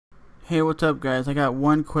Hey, what's up guys? I got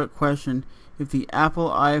one quick question. If the Apple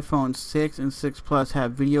iPhone 6 and 6 Plus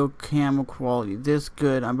have video camera quality this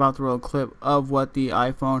good, I'm about to roll a clip of what the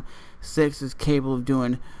iPhone 6 is capable of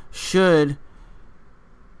doing. Should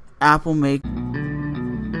Apple make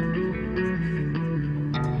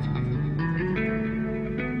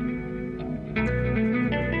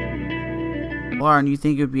and you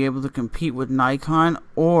think it would be able to compete with Nikon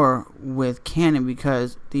or with Canon,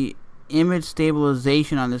 because the image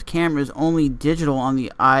stabilization on this camera is only digital on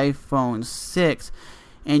the iPhone 6,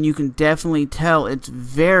 and you can definitely tell it's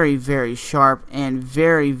very sharp and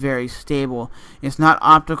very stable. It's not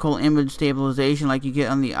optical image stabilization like you get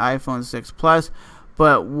on the iPhone 6 Plus,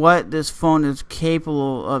 but what this phone is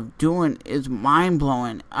capable of doing is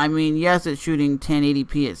mind-blowing. I mean, yes, it's shooting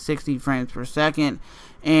 1080p at 60 frames per second,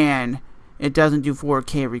 and it doesn't do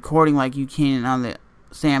 4K recording like you can on the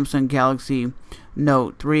Samsung Galaxy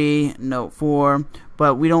Note 3, Note 4,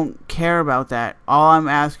 but we don't care about that. All I'm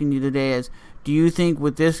asking you today is, do you think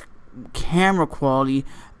with this camera quality,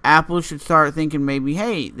 Apple should start thinking maybe,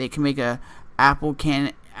 hey, they can make a Apple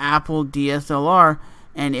DSLR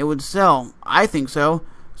and it would sell? I think so.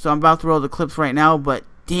 So I'm about to roll the clips right now, but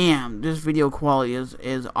damn, this video quality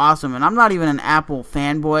is awesome. And I'm not even an Apple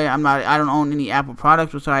fanboy. I don't own any Apple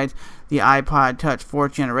products besides the iPod Touch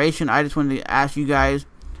 4th generation. I just wanted to ask you guys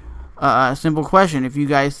a simple question. If you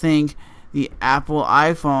guys think the Apple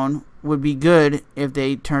iPhone would be good if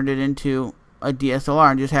they turned it into a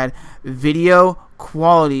DSLR and just had video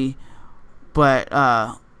quality, but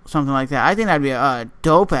something like that. I think that'd be a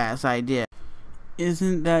dope ass idea.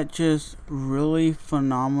 Isn't that just really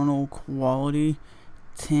phenomenal quality?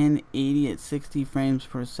 1080 at 60 frames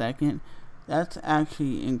per second. That's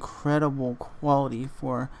actually incredible quality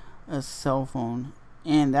for a cell phone,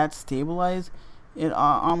 and that's stabilized. It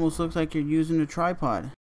almost looks like you're using a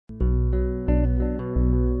tripod.